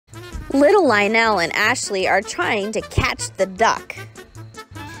Little Lionel and Ashley are trying to catch the duck.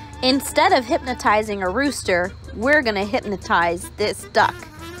 Instead of hypnotizing a rooster, we're gonna hypnotize this duck.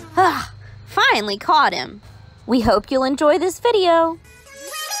 Ah, finally caught him. We hope you'll enjoy this video.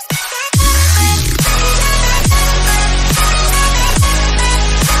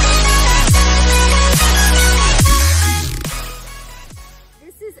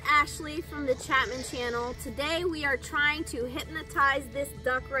 This is Ashley from the Chapman channel. Today we are trying to hypnotize this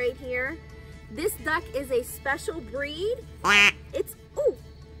duck right here. This duck is a special breed. It's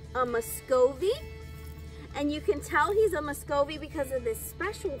a Muscovy. And you can tell he's a Muscovy because of this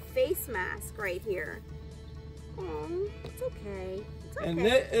special face mask right here. Oh, it's okay. It's okay. And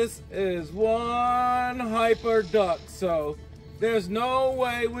this is one hyper duck, so there's no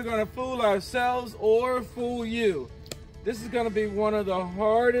way we're gonna fool ourselves or fool you. This is gonna be one of the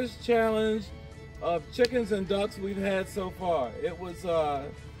hardest challenge of chickens and ducks we've had so far. It was,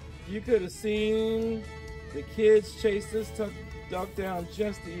 you could have seen the kids chase this duck down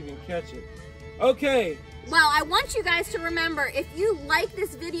just to even catch it. Okay. Well, I want you guys to remember, if you like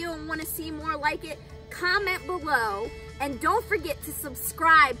this video and want to see more like it, comment below. And don't forget to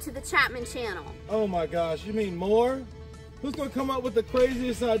subscribe to the Chapman channel. Oh my gosh, you mean more? Who's going to come up with the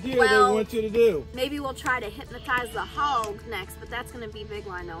craziest idea they want you to do? Maybe we'll try to hypnotize the hog next, but that's going to be Big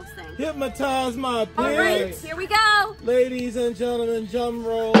Lionel's thing. Hypnotize my pig. All right, here we go. Ladies and gentlemen, drum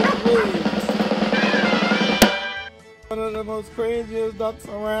roll, please. One of the most craziest ducks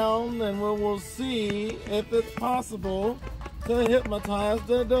around, and we will see if it's possible to hypnotize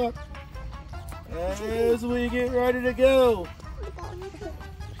the duck as we get ready to go.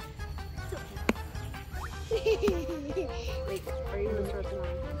 Wait, are you going to start the line?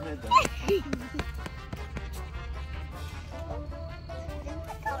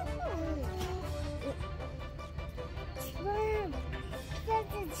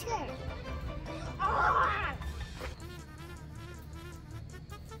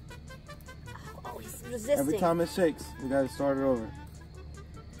 Oh, he's resisting. Every time it shakes, we got to start it over.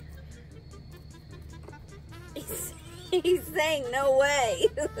 He's saying no way.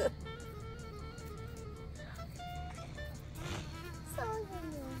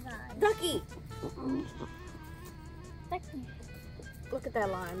 Ducky! Ducky. Look at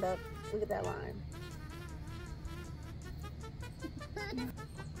that line, Duck. Look at that line.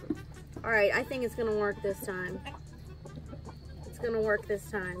 Alright, I think it's gonna work this time. It's gonna work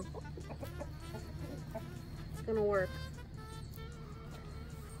this time. It's gonna work.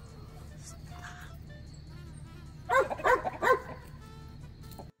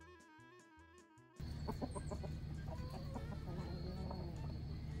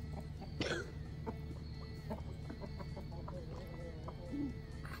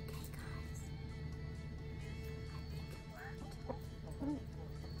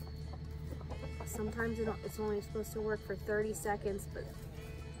 Sometimes it's only supposed to work for 30 seconds, but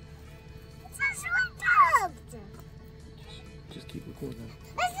it's actually dubbed. Just keep recording.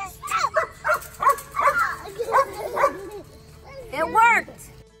 It worked!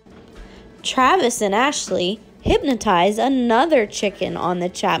 Travis and Ashley hypnotized another chicken on the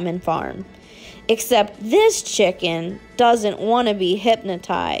Chapman farm. Except this chicken doesn't want to be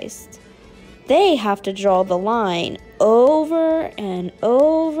hypnotized. They have to draw the line over and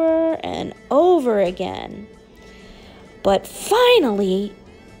over and over again. But finally,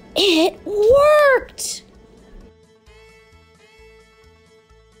 it worked!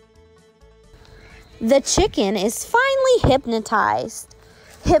 The chicken is finally hypnotized.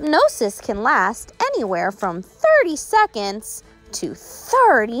 Hypnosis can last anywhere from 30 seconds to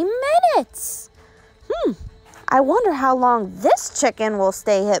 30 minutes. I wonder how long this chicken will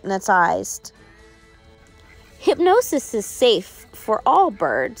stay hypnotized. Hypnosis is safe for all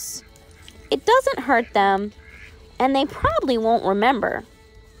birds. It doesn't hurt them, and they probably won't remember.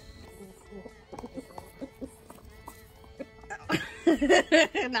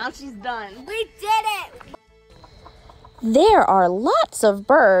 Now she's done. We did it! There are lots of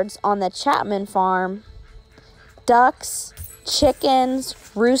birds on the Chapman farm. Ducks, chickens,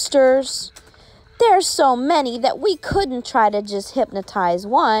 roosters. There's so many that we couldn't try to just hypnotize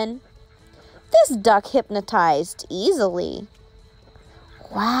one. This duck hypnotized easily.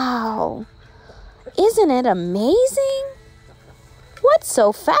 Wow. Isn't it amazing? What's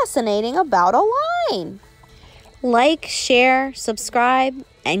so fascinating about a line? Like, share, subscribe,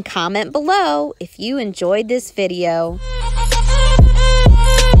 and comment below if you enjoyed this video.